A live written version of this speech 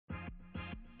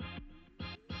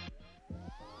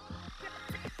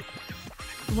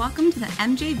Welcome to the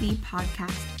MJV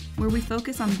podcast, where we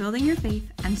focus on building your faith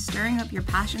and stirring up your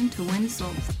passion to win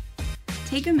souls.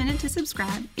 Take a minute to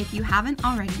subscribe if you haven't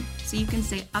already, so you can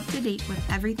stay up to date with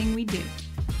everything we do.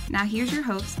 Now here's your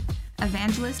host,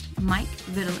 Evangelist Mike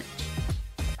Vitalich.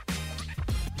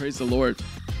 Praise the Lord.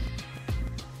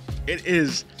 It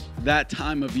is that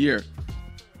time of year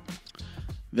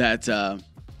that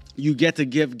you get to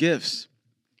give gifts.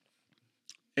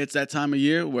 It's that time of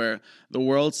year where the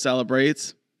world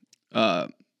celebrates,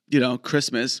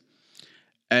 Christmas,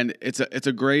 and it's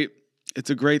a great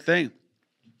thing.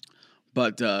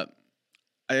 But I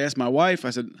asked my wife, I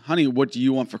said, honey, what do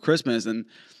you want for Christmas? And,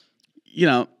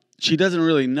 she doesn't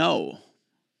really know.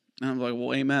 And I'm like,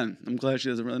 well, amen. I'm glad she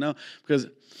doesn't really know, because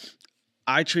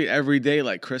I treat every day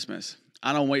like Christmas.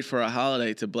 I don't wait for a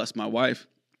holiday to bless my wife.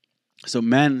 So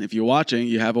men, if you're watching,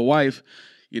 you have a wife,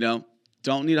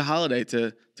 don't need a holiday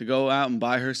to go out and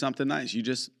buy her something nice. You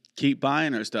just keep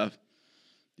buying her stuff,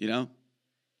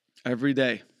 every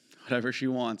day, whatever she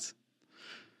wants.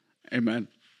 Amen.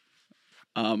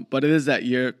 But it is that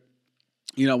year,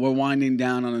 we're winding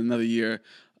down on another year,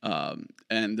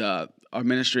 and our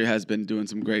ministry has been doing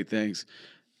some great things.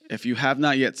 If you have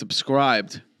not yet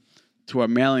subscribed to our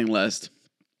mailing list,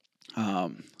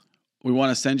 we want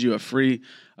to send you a free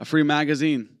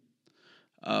magazine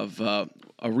of a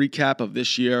recap of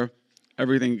this year,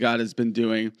 everything God has been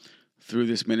doing through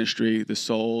this ministry, the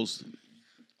souls,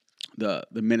 the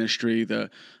ministry, the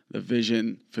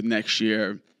vision for next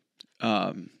year,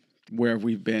 where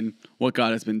we've been, what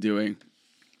God has been doing.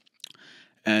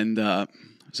 And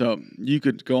so you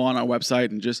could go on our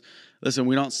website and just listen.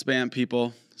 We don't spam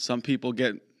people. Some people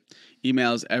get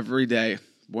emails every day.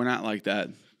 We're not like that.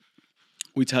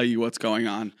 We tell you what's going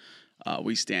on.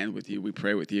 We stand with you. We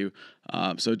pray with you.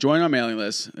 So join our mailing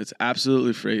list. It's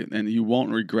absolutely free, and you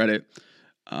won't regret it.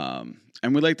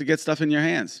 And we like to get stuff in your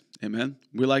hands. Amen.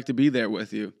 We like to be there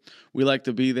with you. We like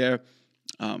to be there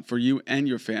for you and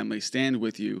your family. Stand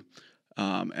with you,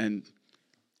 and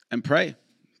pray.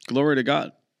 Glory to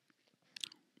God.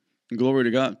 Glory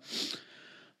to God.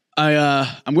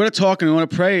 I'm going to talk and I want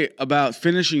to pray about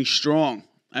finishing strong.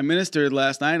 I ministered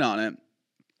last night on it.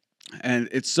 And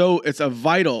it's a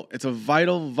vital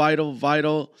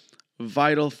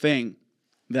thing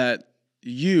that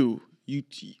you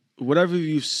whatever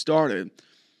you've started,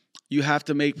 you have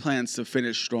to make plans to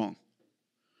finish strong.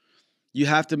 You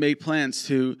have to make plans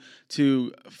to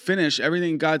finish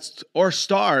everything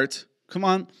start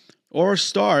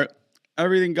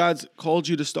everything God's called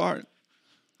you to start.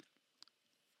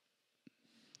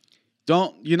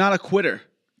 You're not a quitter.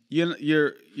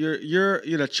 You're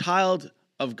a child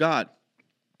of God.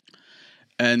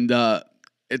 And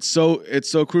it's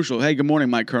so crucial. Hey, good morning,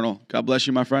 Mike Colonel. God bless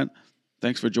you, my friend.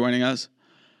 Thanks for joining us.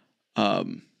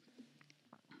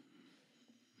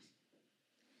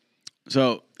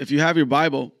 So if you have your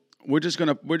Bible, we're just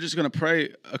gonna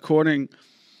pray according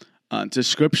to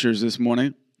scriptures this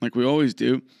morning, like we always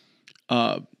do.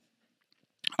 And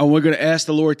we're gonna ask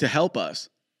the Lord to help us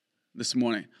this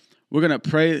morning. We're gonna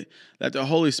pray that the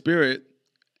Holy Spirit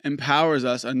empowers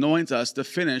us, anoints us to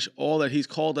finish all that He's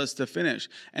called us to finish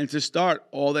and to start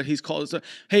all that He's called us to.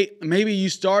 Hey, maybe you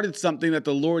started something that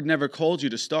the Lord never called you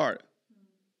to start.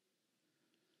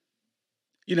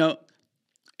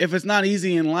 If it's not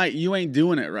easy and light, you ain't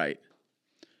doing it right.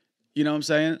 You know what I'm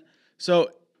saying?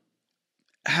 So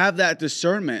have that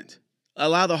discernment.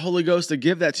 Allow the Holy Ghost to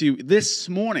give that to you this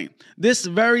morning, this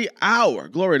very hour.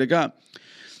 Glory to God.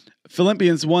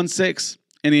 Philippians 1:6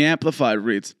 in the Amplified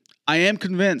reads, I am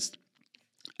convinced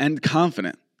and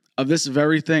confident of this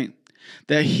very thing,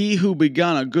 that He who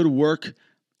begun a good work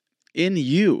in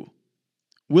you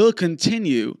will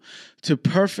continue to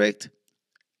perfect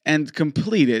and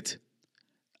complete it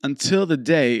until the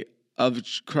day of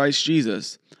Christ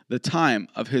Jesus, the time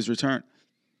of His return.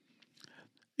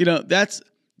 That's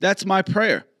my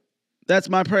prayer. That's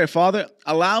my prayer. Father,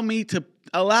 allow me to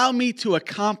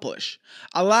accomplish.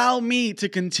 Allow me to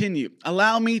continue.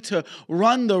 Allow me to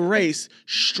run the race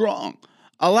strong.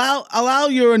 Allow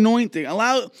your anointing.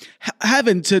 Allow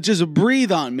heaven to just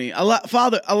breathe on me.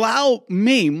 Father, allow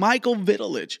me, Michael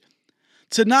Vitalich,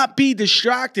 to not be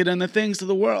distracted in the things of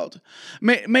the world.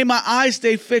 May my eyes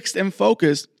stay fixed and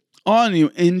focused on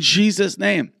you in Jesus'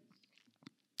 name.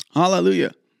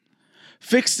 Hallelujah.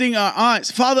 Fixing our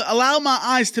eyes. Father, allow my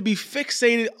eyes to be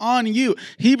fixated on you.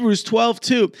 Hebrews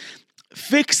 12:2.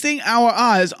 Fixing our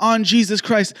eyes on Jesus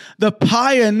Christ, the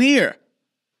pioneer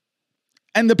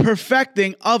and the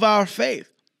perfecting of our faith.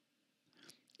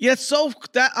 I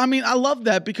love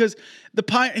that, because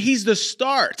He's the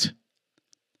start.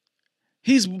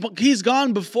 He's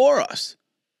gone before us.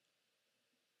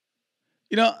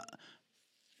 You know,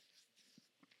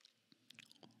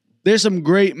 there's some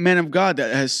great men of God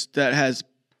that has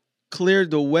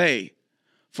cleared the way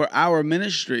for our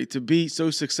ministry to be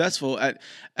so successful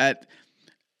at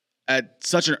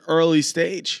such an early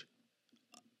stage,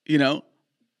 you know.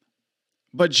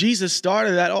 But Jesus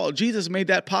started that all. Jesus made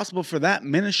that possible for that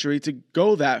ministry to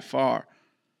go that far.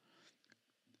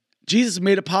 Jesus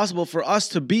made it possible for us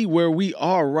to be where we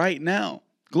are right now.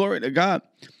 Glory to God.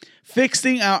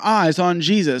 Fixing our eyes on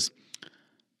Jesus,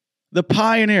 the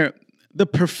pioneer, the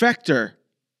perfecter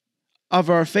of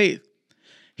our faith.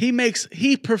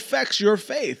 He perfects your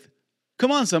faith.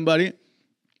 Come on, somebody.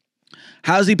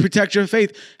 How does he protect your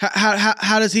faith?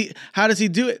 How does he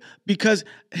do it? Because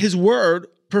his word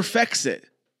perfects it.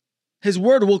 His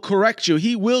word will correct you.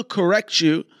 He will correct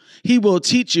you. He will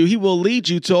teach you. He will lead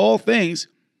you to all things.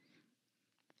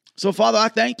 So, Father, I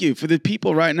thank you for the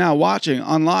people right now watching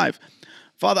on live.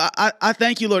 Father, I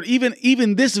thank you, Lord,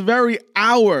 even this very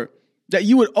hour, that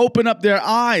you would open up their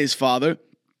eyes, Father.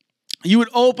 You would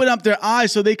open up their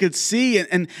eyes so they could see,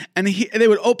 and you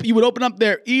would open up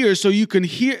their ears so they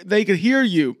could hear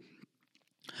you.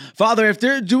 Father, if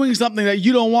they're doing something that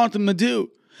you don't want them to do,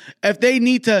 if they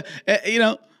need to,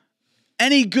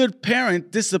 any good parent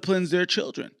disciplines their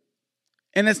children.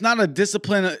 And it's not a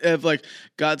discipline of like,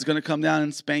 God's going to come down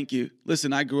and spank you.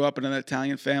 Listen, I grew up in an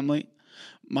Italian family.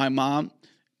 My mom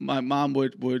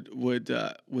would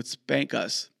spank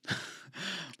us.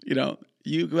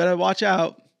 You better watch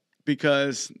out,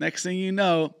 because next thing you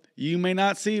know, you may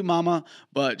not see mama,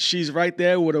 but she's right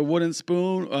there with a wooden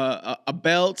spoon, a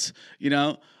belt,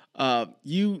 you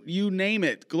name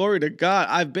it. Glory to God.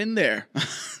 I've been there.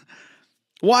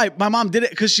 Why? My mom did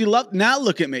it because she loved. Now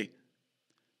look at me.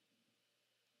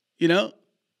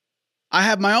 I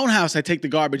have my own house. I take the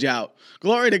garbage out.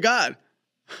 Glory to God.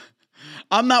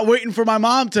 I'm not waiting for my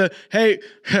mom to, hey,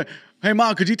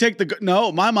 mom, could you take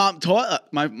no, my mom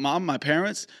taught, my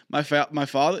parents, my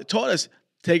father taught us,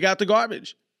 take out the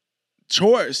garbage.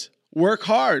 Chores, work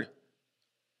hard.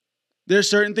 There's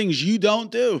certain things you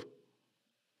don't do.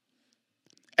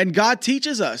 And God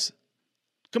teaches us.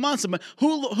 Come on, somebody.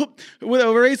 Who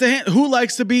raise a hand? Who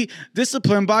likes to be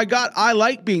disciplined by God? I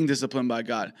like being disciplined by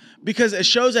God because it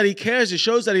shows that he cares. It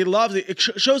shows that he loves it. It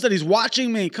shows that he's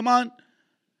watching me. Come on.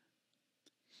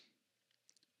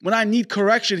 When I need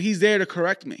correction, he's there to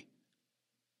correct me.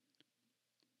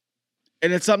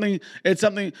 And it's something,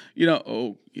 the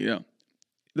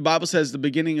Bible says the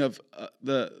beginning of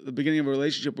the beginning of a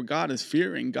relationship with God is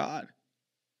fearing God.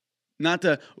 Not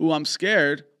to, I'm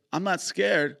scared. I'm not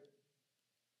scared.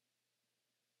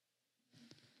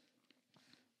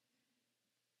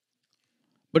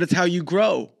 But it's how you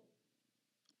grow.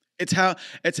 It's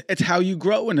how you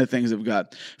grow in the things of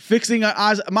God. Fixing our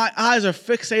eyes. My eyes are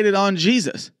fixated on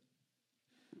Jesus.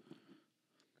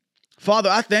 Father,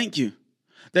 I thank you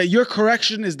that your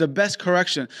correction is the best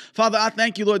correction. Father, I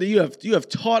thank you, Lord, that you have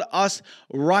taught us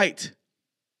right.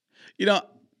 I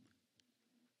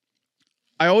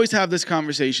always have this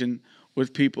conversation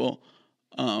with people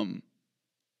when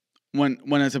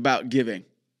it's about giving,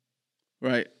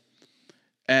 right?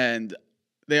 And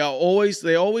they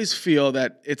always feel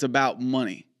that it's about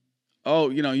money. Oh,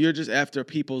 you're just after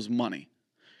people's money.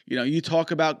 You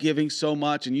talk about giving so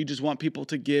much and you just want people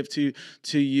to give to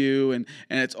you and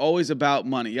it's always about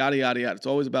money, yada, yada, yada. It's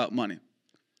always about money.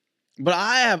 But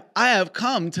I have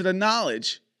come to the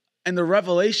knowledge and the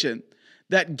revelation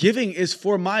that giving is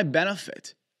for my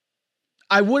benefit.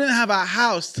 I wouldn't have a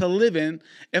house to live in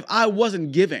if I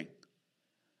wasn't giving.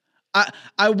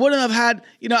 I wouldn't have had,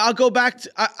 I'll go back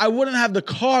to, I wouldn't have the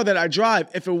car that I drive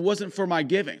if it wasn't for my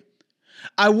giving.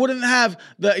 I wouldn't have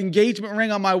the engagement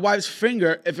ring on my wife's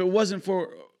finger if it wasn't for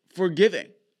giving.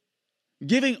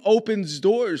 Giving opens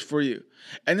doors for you.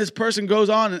 And this person goes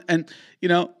on and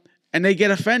they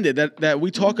get offended that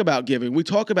we talk about giving. We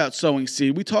talk about sowing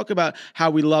seed. We talk about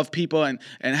how we love people and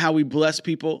how we bless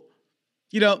people.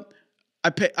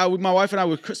 My wife and I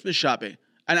were Christmas shopping.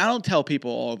 And I don't tell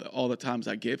people all the times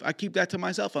I give. I keep that to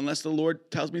myself unless the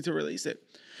Lord tells me to release it.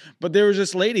 But there was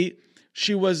this lady,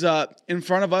 she was in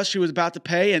front of us. She was about to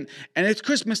pay, and it's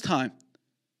Christmas time.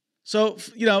 So,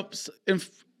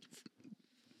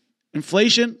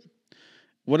 inflation,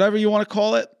 whatever you want to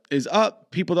call it, is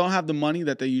up. People don't have the money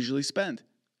that they usually spend,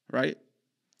 right?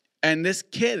 And this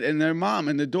kid and their mom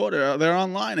and the daughter, they're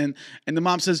online, and the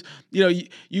mom says,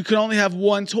 you can only have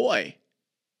one toy.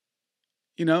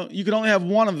 You can only have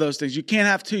one of those things. You can't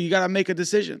have two. You got to make a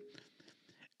decision.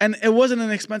 And it wasn't an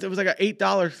expensive. It was like an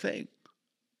 $8 thing.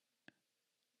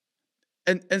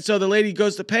 And so the lady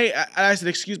goes to pay. I said,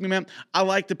 excuse me, ma'am. I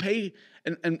like to pay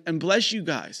and bless you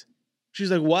guys. She's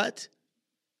like, what?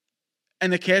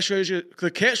 And the cash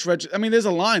register, I mean, there's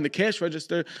a line. The cash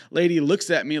register lady looks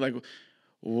at me like,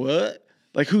 what?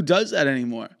 Like, who does that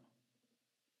anymore?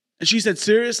 And she said,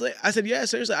 seriously? I said, yeah,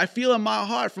 seriously. I feel in my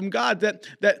heart from God that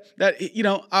you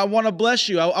know, I want to bless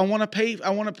you. I want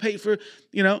to pay for,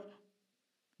 you know,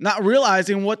 not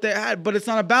realizing what they had. But it's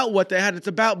not about what they had. It's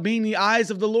about being the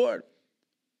eyes of the Lord.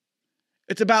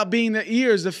 It's about being the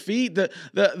ears, the feet,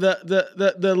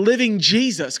 the living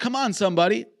Jesus. Come on,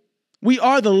 somebody. We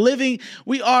are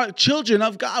we are children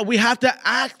of God. We have to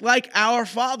act like our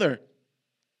Father.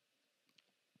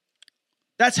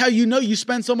 That's how you know you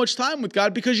spend so much time with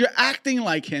God, because you're acting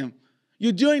like Him.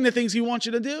 You're doing the things He wants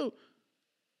you to do.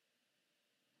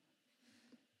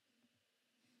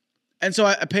 And so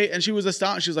I paid, and she was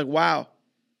astonished. She was like, wow.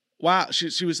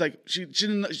 She was like, she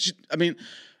didn't, I mean,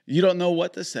 you don't know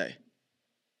what to say.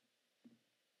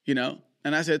 You know?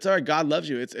 And I said, it's all right. God loves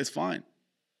you. It's fine.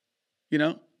 You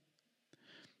know?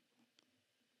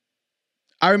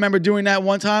 I remember doing that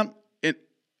one time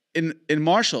in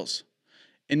Marshalls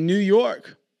in New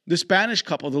York. The Spanish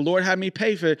couple, the Lord had me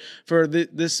pay for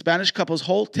this Spanish couple's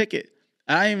whole ticket.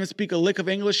 I didn't even speak a lick of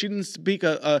English. She didn't speak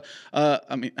I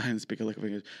didn't speak a lick of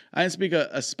English. I didn't speak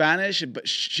a Spanish, but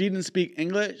she didn't speak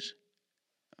English.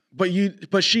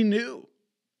 But she knew.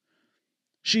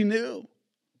 She knew.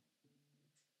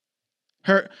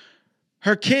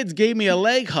 Her kids gave me a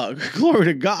leg hug. Glory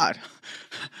to God.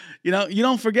 You know, you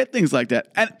don't forget things like that.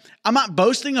 And I'm not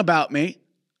boasting about me.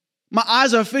 My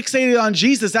eyes are fixated on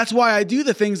Jesus. That's why I do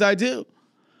the things I do.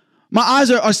 My eyes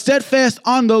are steadfast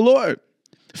on the Lord.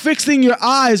 Fixing your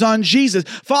eyes on Jesus.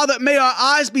 Father, may our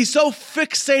eyes be so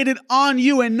fixated on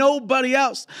you and nobody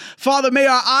else. Father, may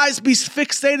our eyes be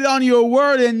fixated on your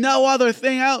word and no other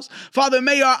thing else. Father,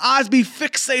 may our eyes be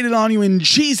fixated on you in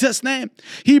Jesus' name.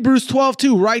 Hebrews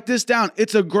 12:2, write this down.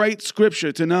 It's a great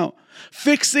scripture to know.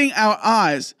 Fixing our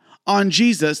eyes on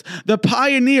Jesus, the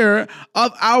pioneer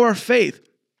of our faith,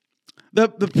 the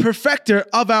perfecter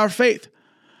of our faith.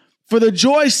 For the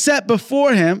joy set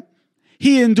before him,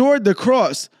 he endured the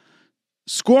cross,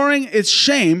 scoring its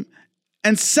shame,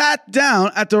 and sat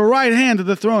down at the right hand of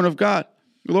the throne of God.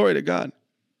 Glory to God.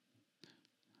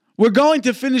 We're going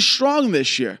to finish strong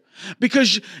this year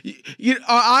because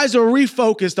our eyes are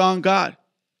refocused on God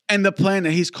and the plan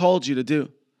that he's called you to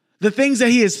do. The things that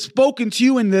he has spoken to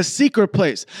you in the secret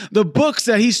place, the books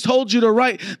that he's told you to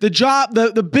write, the job,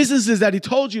 the businesses that he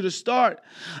told you to start,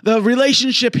 the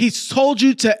relationship he's told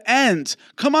you to end.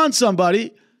 Come on,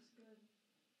 somebody.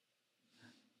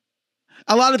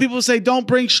 A lot of people say, don't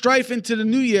bring strife into the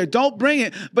new year. Don't bring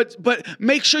it. But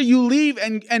make sure you leave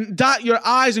and dot your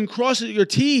I's and cross your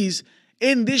T's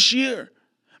in this year.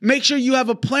 Make sure you have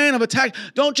a plan of attack.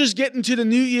 Don't just get into the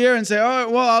new year and say, all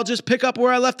right, well, I'll just pick up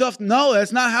where I left off. No,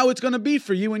 that's not how it's going to be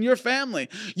for you and your family.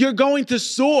 You're going to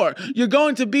soar. You're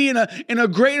going to be in a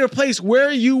greater place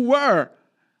where you were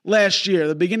last year,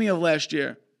 the beginning of last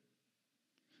year.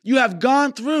 You have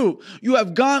gone through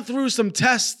some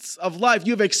tests of life.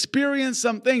 You've experienced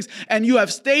some things and you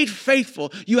have stayed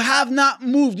faithful. You have not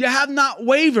moved. You have not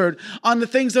wavered on the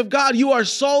things of God. You are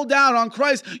sold out on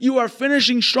Christ. You are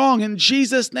finishing strong in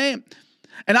Jesus' name.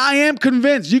 And I am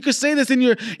convinced, you could say this in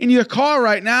your car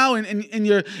right now, in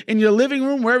your living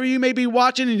room, wherever you may be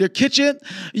watching, in your kitchen,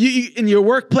 in your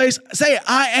workplace. Say it,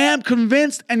 I am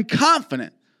convinced and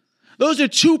confident. Those are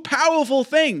two powerful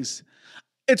things.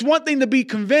 It's one thing to be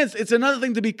convinced. It's another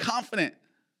thing to be confident.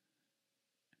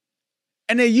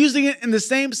 And they're using it in the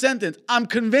same sentence. I'm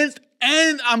convinced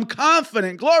and I'm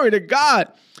confident. Glory to God.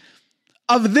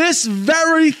 Of this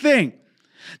very thing,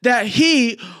 that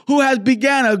he who has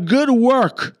began a good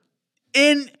work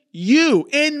in you,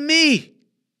 in me.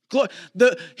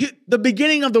 The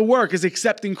beginning of the work is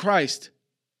accepting Christ.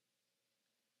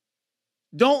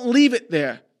 Don't leave it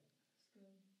there.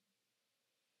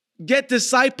 Get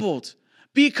discipled.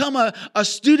 Become a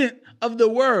student of the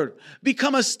word.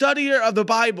 Become a studier of the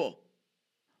Bible.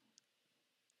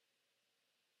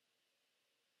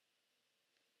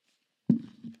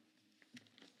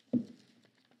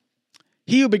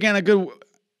 He who began a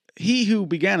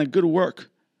good work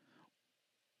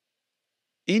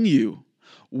in you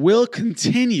will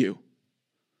continue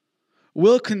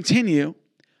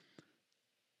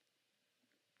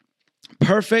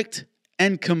perfect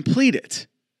and complete it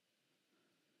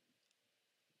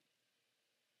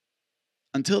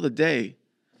until the day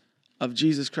of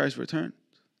Jesus Christ's return.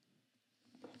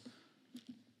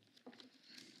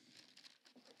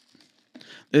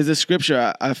 There's a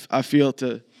scripture I feel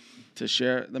to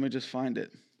share. Let me just find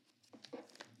it.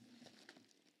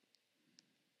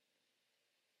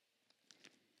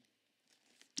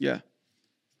 Yeah.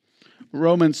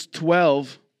 Romans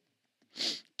 12,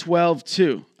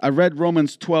 12:2. I read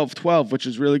Romans 12:12, which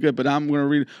is really good, but I'm going to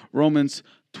read Romans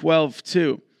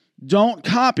 12:2. Don't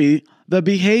copy the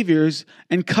behaviors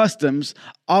and customs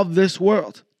of this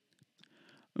world,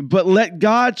 but let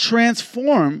God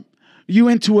transform you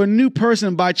into a new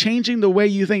person by changing the way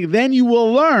you think. Then you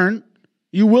will learn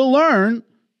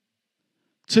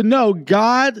to know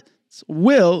God's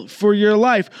will for your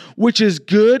life, which is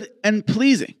good and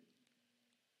pleasing.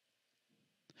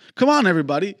 Come on,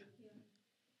 everybody.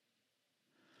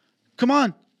 Come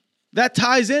on. That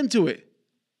ties into it.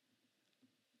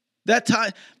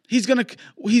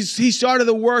 He started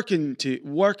the work in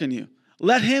you.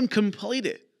 Let him complete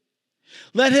it.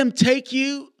 Let him take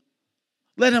you.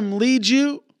 Let him lead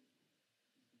you.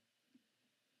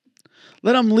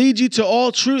 Let him lead you to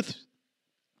all truth.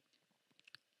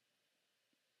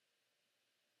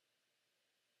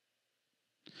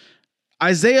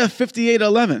 Isaiah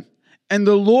 58:11. And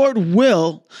the Lord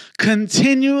will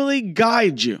continually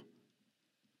guide you.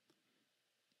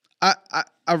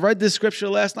 I read this scripture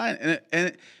last night,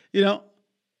 and you know,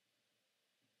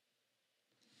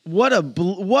 what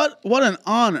an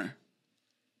honor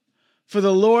for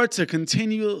the Lord to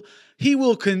continue. He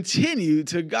will continue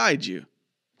to guide you.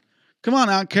 Come on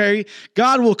out, Carrie.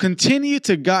 God will continue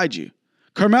to guide you.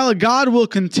 Carmela, God will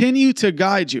continue to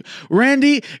guide you.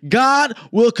 Randy, God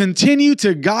will continue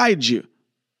to guide you.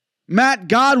 Matt,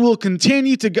 God will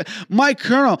continue to guide. Mike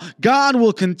Colonel, God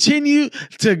will continue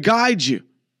to guide you.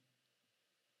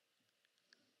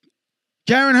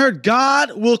 Karen Hurd,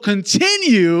 God will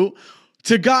continue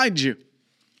to guide you.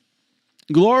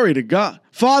 Glory to God.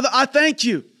 Father, I thank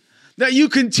you that you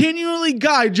continually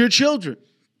guide your children.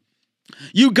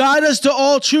 You guide us to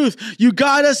all truth. You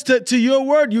guide us to your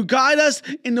word. You guide us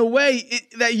in the way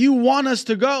that you want us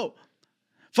to go.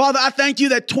 Father, I thank you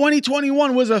that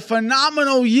 2021 was a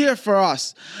phenomenal year for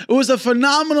us. It was a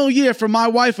phenomenal year for my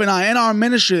wife and I and our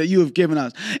ministry that you have given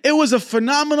us. It was a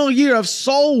phenomenal year of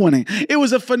soul winning. It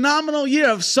was a phenomenal year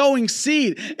of sowing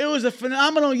seed. It was a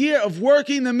phenomenal year of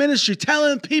working the ministry,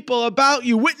 telling people about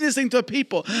you, witnessing to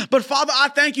people. But Father, I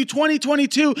thank you,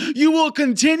 2022, you will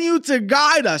continue to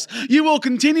guide us. You will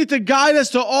continue to guide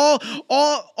us to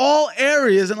all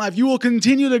areas in life. You will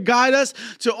continue to guide us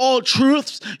to all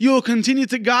truths. You will continue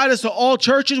to guide us to all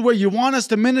churches where you want us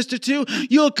to minister to.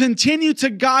 You'll continue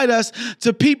to guide us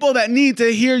to people that need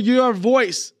to hear your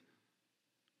voice.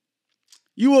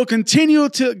 You will continue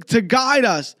to guide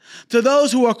us to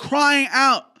those who are crying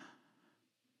out.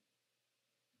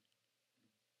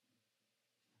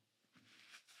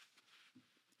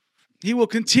 He will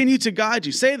continue to guide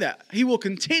you. Say that. He will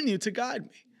continue to guide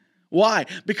me. Why?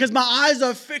 Because my eyes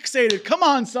are fixated. Come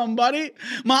on, somebody.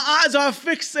 My eyes are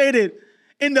fixated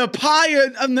in the pioneer,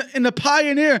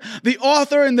 the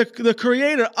author and the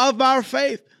creator of our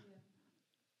faith.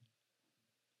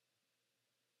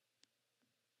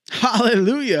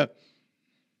 Hallelujah.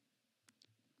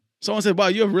 Someone said, wow,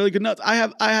 you have really good notes. I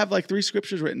have like 3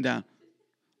 scriptures written down.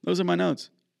 Those are my notes.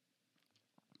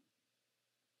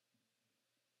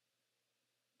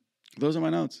 Those are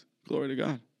my notes. Glory to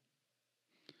God.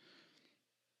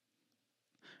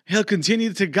 He'll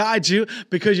continue to guide you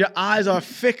because your eyes are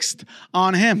fixed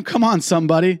on him. Come on,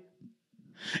 somebody.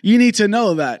 You need to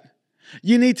know that.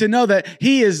 You need to know that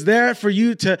he is there for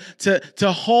you to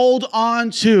hold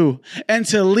on to and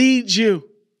to lead you.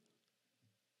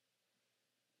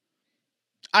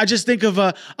 I just think of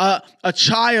a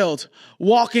child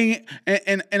walking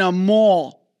in a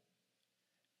mall,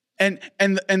 and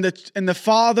the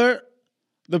father,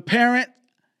 the parent,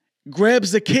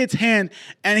 grabs the kid's hand,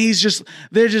 and the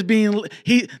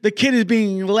kid is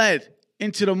being led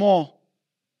into the mall.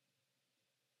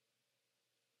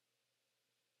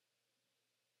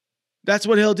 That's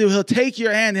what he'll do. He'll take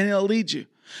your hand and he'll lead you.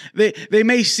 They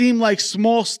may seem like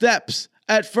small steps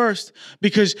at first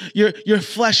because your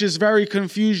flesh is very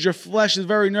confused. Your flesh is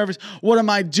very nervous. What am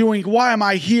I doing? Why am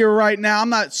I here right now?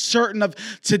 I'm not certain of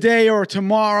today or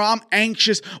tomorrow. I'm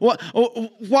anxious.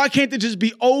 Why can't it just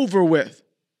be over with?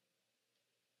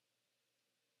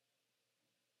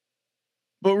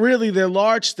 But really, they're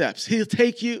large steps. He'll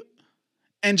take you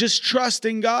and just trust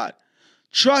in God.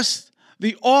 Trust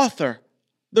the author,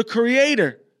 the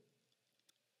creator.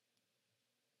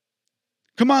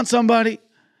 Come on, somebody.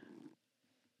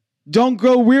 Don't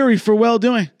grow weary for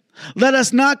well-doing. Let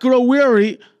us not grow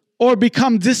weary or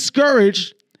become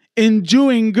discouraged in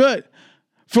doing good.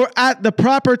 For at the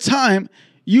proper time,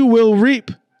 you will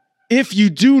reap if you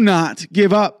do not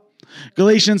give up.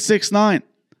 Galatians 6:9.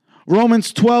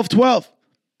 Romans 12:12.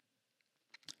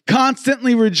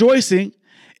 Constantly rejoicing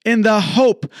in the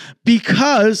hope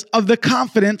because of the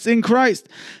confidence in Christ.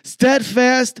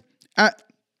 Steadfast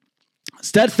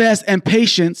steadfast and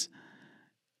patience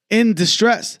in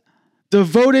distress,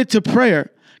 devoted to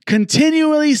prayer,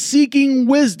 continually seeking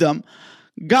wisdom,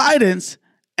 guidance,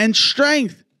 and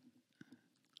strength.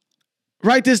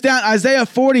 Write this down, Isaiah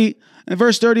 40 and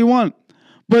verse 31.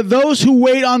 But those who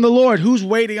wait on the Lord, who's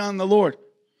waiting on the Lord?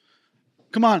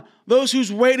 Come on, those who's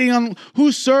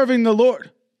serving the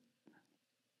Lord?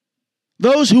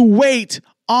 Those who wait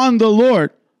on the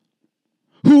Lord,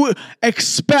 who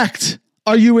expect,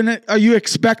 are you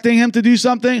expecting him to do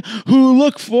something? Who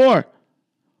look for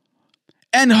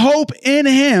and hope in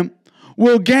him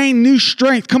will gain new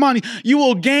strength. Come on, you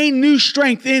will gain new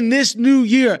strength in this new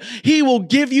year. He will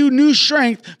give you new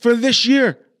strength for this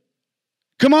year.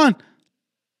 Come on.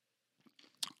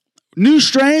 New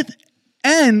strength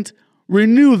and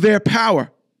renew their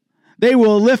power. They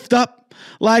will lift up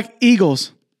like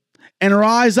eagles and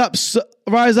rise up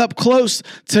close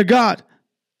to God.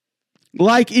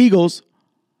 Like eagles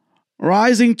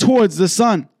rising towards the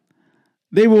sun.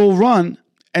 They will run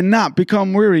and not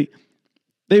become weary.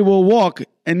 They will walk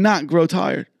and not grow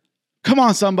tired. Come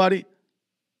on, somebody.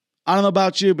 I don't know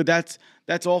about you, but that's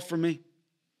all for me.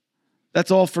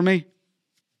 That's all for me.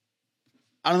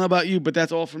 I don't know about you, but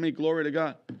that's all for me. Glory to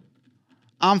God.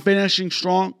 I'm finishing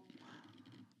strong.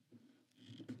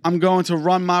 I'm going to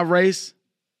run my race.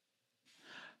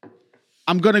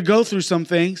 I'm going to go through some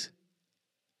things.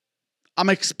 I'm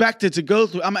expected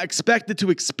to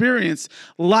experience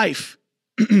life.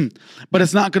 But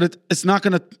it's not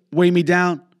gonna weigh me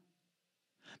down.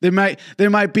 There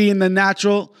might be in the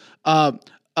natural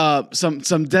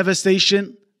some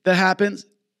devastation that happens.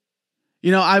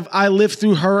 You know, I lived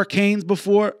through hurricanes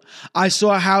before. I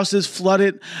saw houses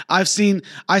flooded. I've seen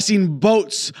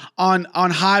boats on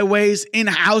highways in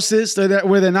houses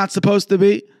where they're not supposed to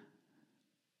be.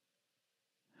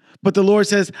 But the Lord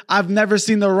says, I've never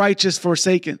seen the righteous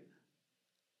forsaken.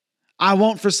 I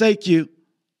won't forsake you.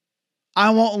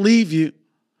 I won't leave you.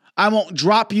 I won't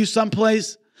drop you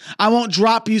someplace. I won't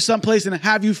drop you someplace and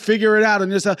have you figure it out on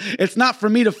yourself. It's not for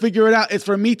me to figure it out. It's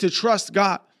for me to trust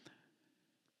God.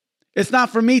 It's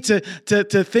not for me to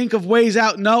think of ways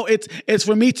out. No, it's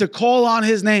for me to call on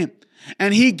his name.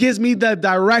 And he gives me the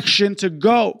direction to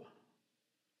go.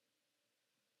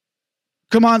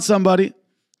 Come on, somebody.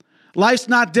 Life's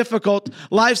not difficult.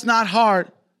 Life's not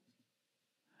hard.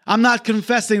 I'm not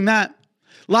confessing that.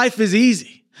 Life is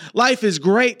easy. Life is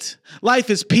great. Life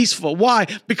is peaceful. Why?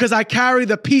 Because I carry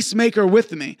the peacemaker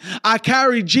with me. I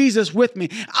carry Jesus with me.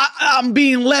 I'm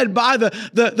being led by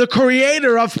the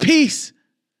creator of peace.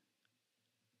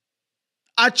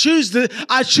 I choose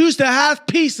to have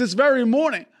peace this very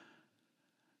morning.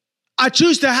 I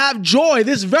choose to have joy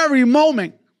this very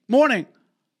morning.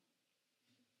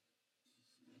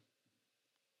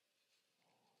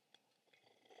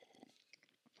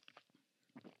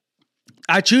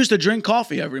 I choose to drink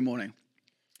coffee every morning.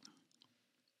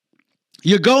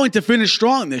 You're going to finish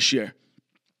strong this year.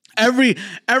 Every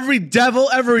devil,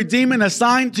 every demon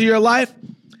assigned to your life,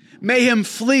 may him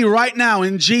flee right now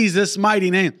in Jesus' mighty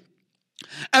name.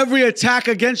 Every attack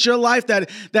against your life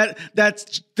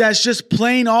that's just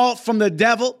plain all from the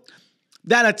devil,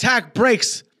 that attack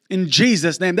breaks in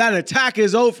Jesus' name. That attack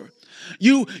is over.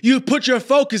 You put your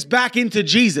focus back into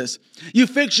Jesus. You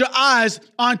fix your eyes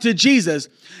onto Jesus.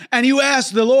 And you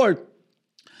ask the Lord,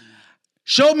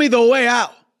 show me the way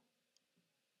out.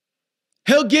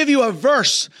 He'll give you a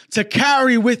verse to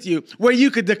carry with you where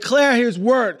you could declare his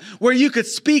word, where you could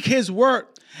speak his word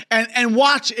and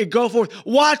watch it go forth.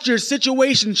 Watch your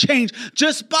situation change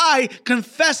just by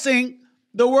confessing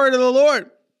the word of the Lord.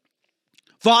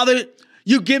 Father,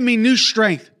 you give me new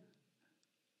strength.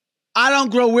 I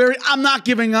don't grow weary. I'm not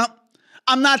giving up.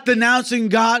 I'm not denouncing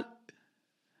God.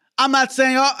 I'm not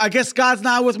saying, oh, I guess God's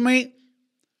not with me.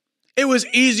 It was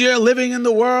easier living in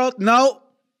the world. No,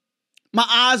 my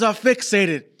eyes are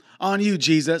fixated on you,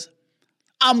 Jesus.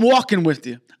 I'm walking with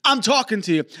you. I'm talking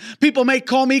to you. People may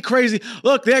call me crazy.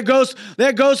 Look, there goes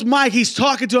Mike. He's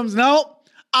talking to him. No,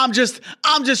 I'm just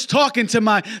talking to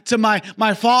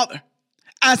my Father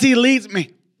as he leads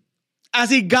me, as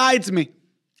he guides me,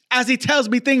 as he tells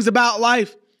me things about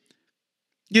life.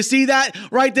 You see that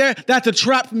right there? That's a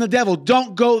trap from the devil.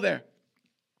 Don't go there.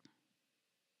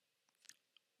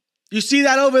 You see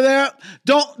that over there?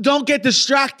 Don't get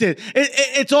distracted.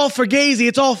 It's all fugazi.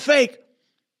 It's all fake.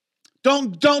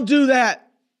 Don't do that.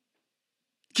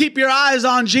 Keep your eyes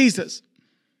on Jesus.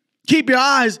 Keep your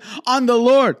eyes on the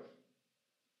Lord.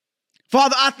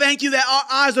 Father, I thank you that our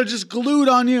eyes are just glued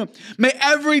on you. May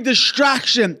every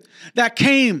distraction that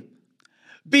came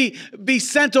be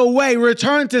sent away,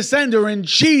 return to sender in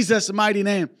Jesus' mighty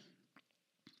name.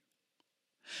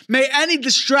 May any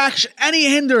distraction, any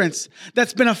hindrance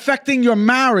that's been affecting your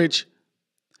marriage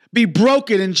be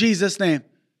broken in Jesus' name.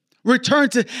 Return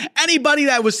to anybody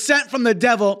that was sent from the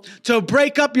devil to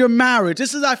break up your marriage.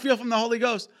 This is how I feel from the Holy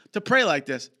Ghost to pray like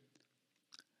this.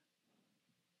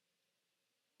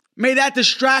 May that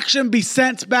distraction be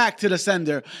sent back to the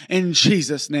sender in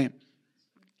Jesus' name.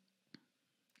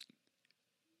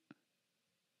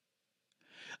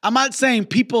 I'm not saying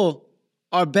people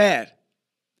are bad.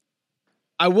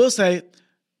 I will say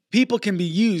people can be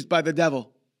used by the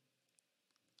devil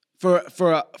for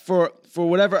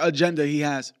whatever agenda he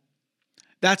has.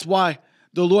 That's why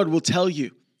the Lord will tell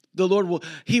you.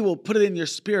 He will put it in your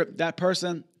spirit. That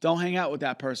person, don't hang out with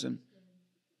that person.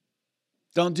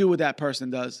 Don't do what that person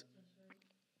does.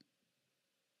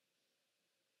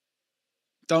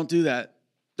 Don't do that.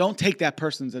 Don't take that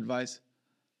person's advice.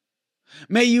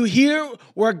 May you hear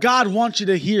where God wants you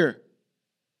to hear.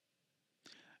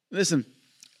 Listen,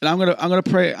 and I'm gonna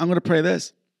pray. I'm gonna pray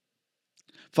this.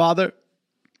 Father,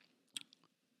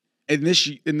 in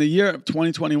the year of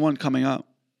 2021 coming up,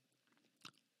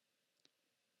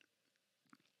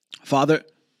 Father,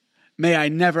 may I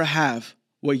never have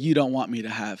what you don't want me to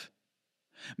have.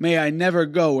 May I never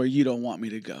go where you don't want me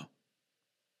to go.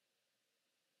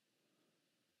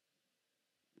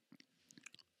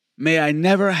 May I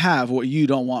never have what you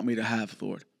don't want me to have,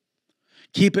 Lord.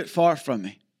 Keep it far from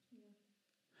me.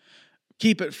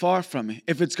 Keep it far from me.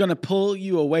 If it's going to pull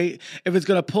you away, if it's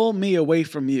going to pull me away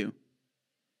from you,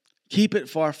 keep it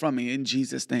far from me in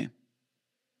Jesus' name.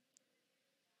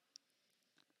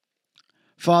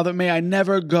 Father, may I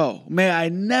never go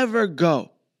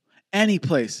any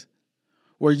place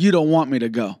where you don't want me to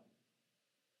go.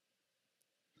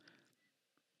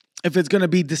 If it's going to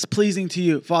be displeasing to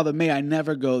you, Father, may I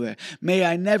never go there. May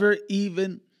I never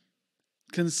even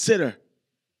consider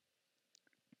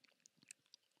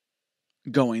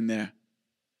going there.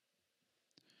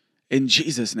 In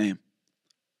Jesus' name.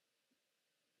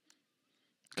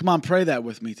 Come on, pray that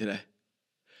with me today.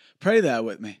 Pray that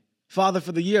with me. Father,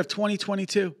 for the year of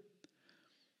 2022,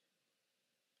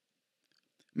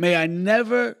 may I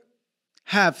never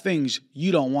have things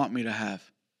you don't want me to have.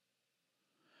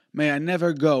 May I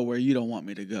never go where you don't want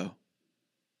me to go.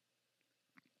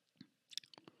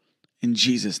 In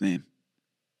Jesus' name.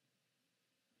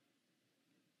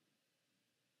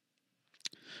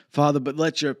 Father, but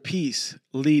let your peace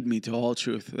lead me to all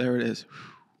truth. There it is.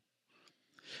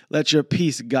 Let your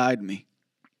peace guide me.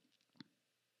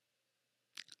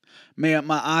 May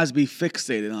my eyes be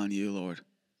fixated on you, Lord.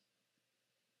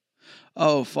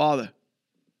 Oh, Father.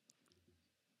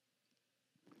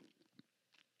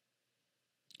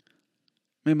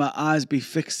 May my eyes be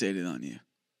fixated on you.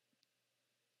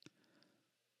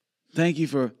 Thank you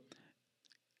for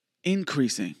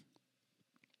increasing.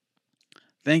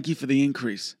 Thank you for the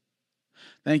increase.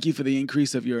 Thank you for the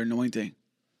increase of your anointing.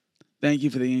 Thank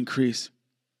you for the increase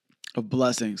of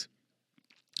blessings.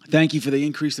 Thank you for the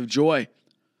increase of joy.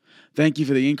 Thank you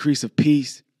for the increase of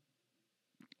peace.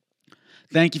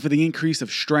 Thank you for the increase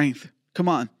of strength. Come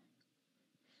on.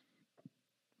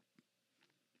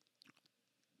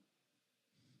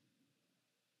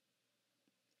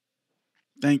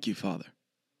 Thank you, Father.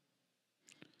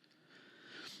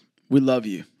 We love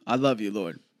you. I love you,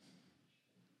 Lord.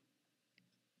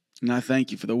 And I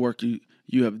thank you for the work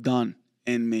you have done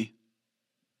in me.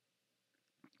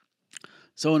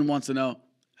 Someone wants to know,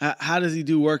 how does he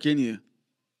do work in you?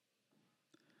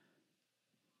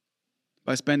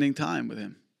 By spending time with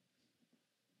him.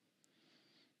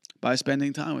 By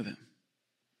spending time with him.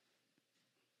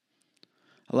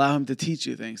 Allow him to teach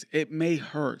you things. It may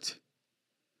hurt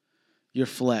your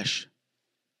flesh.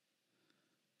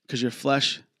 Because your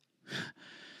flesh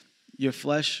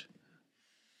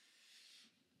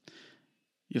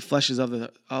is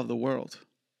of the world.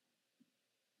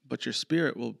 But your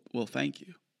spirit will thank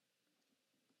you.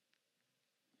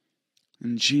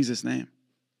 In Jesus' name.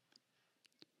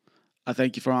 I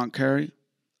thank you for Aunt Carrie.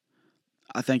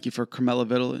 I thank you for Carmela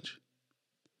Village.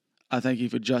 I thank you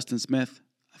for Justin Smith.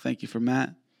 I thank you for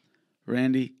Matt,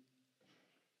 Randy,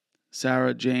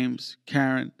 Sarah, James,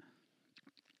 Karen,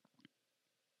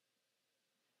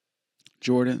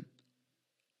 Jordan.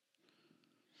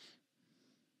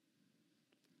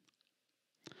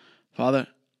 Father,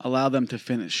 allow them to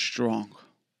finish strong.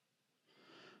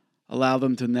 Allow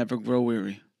them to never grow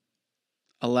weary.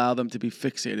 Allow them to be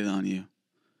fixated on you.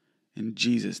 In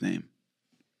Jesus' name.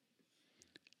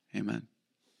 Amen.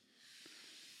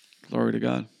 Glory to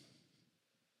God.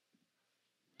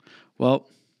 Well,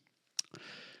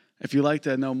 if you'd like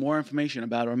to know more information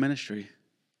about our ministry,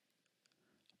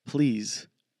 please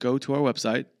go to our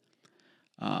website.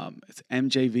 It's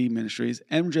MJV Ministries.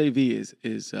 MJV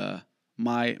is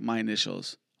my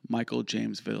initials, Michael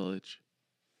James Village.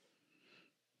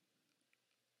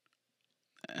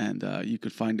 And you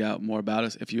could find out more about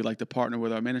us. If you'd like to partner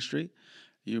with our ministry,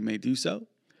 you may do so.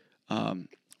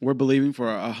 We're believing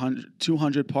for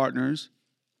 200 partners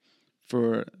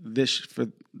for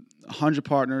 100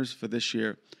 partners for this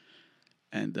year,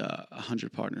 and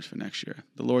 100 partners for next year.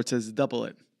 The Lord says double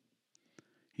it.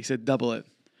 He said double it.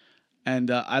 And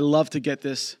I love to get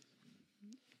this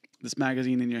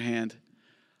magazine in your hand.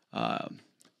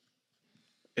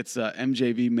 It's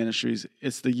MJV Ministries.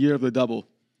 It's the year of the double.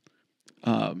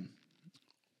 The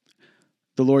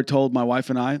Lord told my wife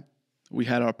and I, we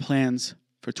had our plans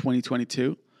for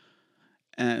 2022,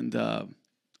 and the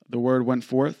word went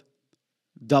forth,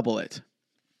 double it.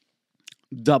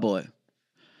 Double it.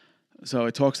 So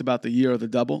it talks about the year of the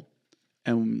double,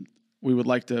 and we would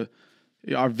like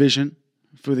our vision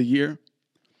for the year,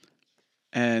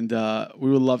 and we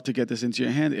would love to get this into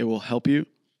your hand. It will help you.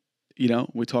 You know,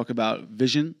 we talk about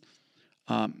vision.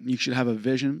 You should have a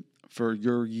vision for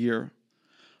your year,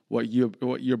 what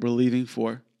you're believing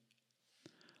for,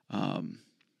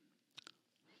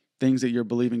 things that you're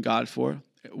believing God for.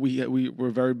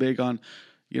 We're very big on,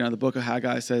 the book of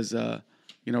Haggai says,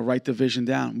 write the vision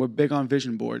down. We're big on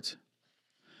vision boards.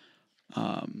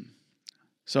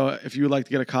 So if you would like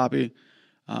to get a copy,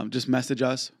 just message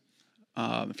us.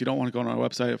 If you don't want to go on our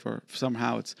website, if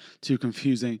somehow it's too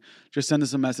confusing, just send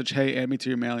us a message. Hey, add me to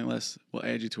your mailing list. We'll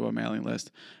add you to our mailing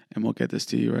list, and we'll get this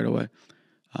to you right away.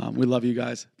 We love you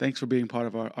guys. Thanks for being part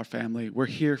of our family. We're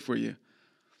here for you.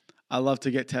 I love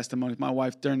to get testimonies. My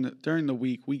wife, during the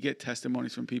week, we get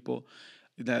testimonies from people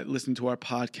that listen to our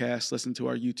podcast, listen to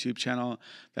our YouTube channel,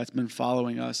 that's been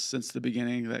following us since the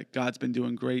beginning, that God's been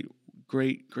doing great,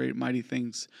 mighty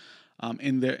things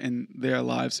in their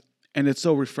lives. And it's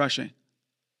so refreshing.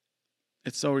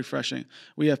 It's so refreshing.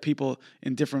 We have people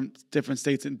in different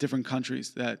states and different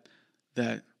countries that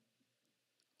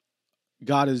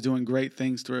God is doing great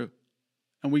things through.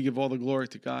 And we give all the glory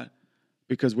to God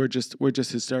because we're just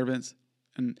his servants.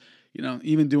 And,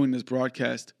 even doing this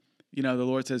broadcast, the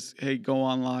Lord says, hey, go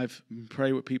on live and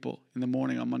pray with people in the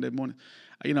morning, on Monday morning.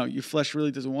 Your flesh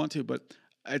really doesn't want to, but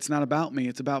it's not about me.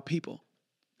 It's about people.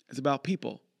 It's about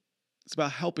people. It's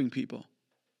about helping people.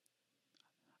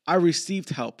 I received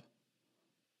help.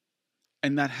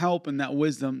 And that help and that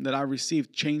wisdom that I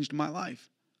received changed my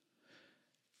life.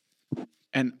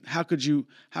 And how could you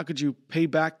pay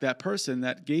back that person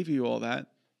that gave you all that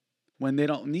when they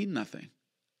don't need nothing?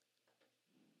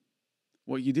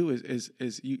 What you do is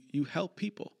you help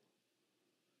people.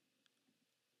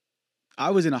 I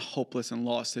was in a hopeless and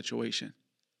lost situation.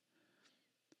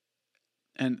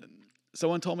 And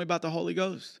someone told me about the Holy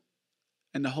Ghost.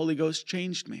 And the Holy Ghost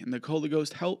changed me. And the Holy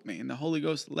Ghost helped me. And the Holy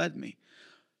Ghost led me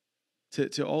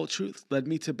to all truth, led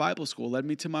me to Bible school, led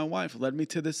me to my wife, led me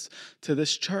to this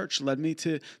church, led me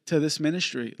to this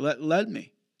ministry, led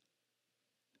me.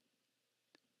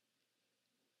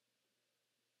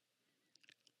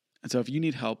 And so if you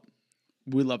need help,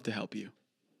 we'd love to help you.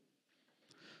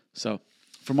 So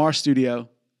from our studio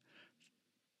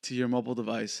to your mobile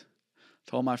device,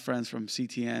 to all my friends from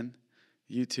CTN,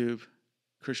 YouTube,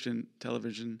 Christian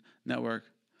Television Network,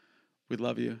 we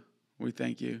love you. We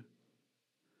thank you.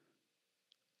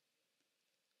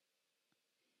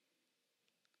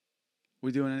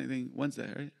 We doing anything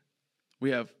Wednesday, right? We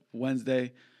have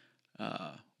Wednesday.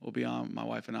 We'll be on, my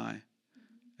wife and I,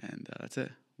 and that's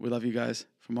it. We love you guys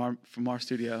from our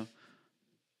studio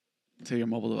to your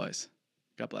mobile device.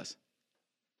 God bless.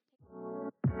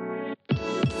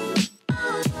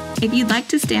 If you'd like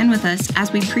to stand with us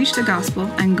as we preach the gospel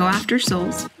and go after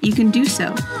souls, you can do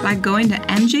so by going to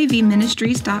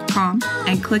mjvministries.com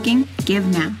and clicking Give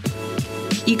Now.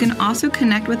 You can also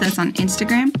connect with us on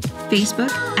Instagram,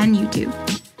 Facebook, and YouTube.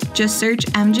 Just search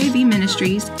MJV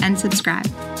Ministries and subscribe.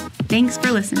 Thanks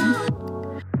for listening.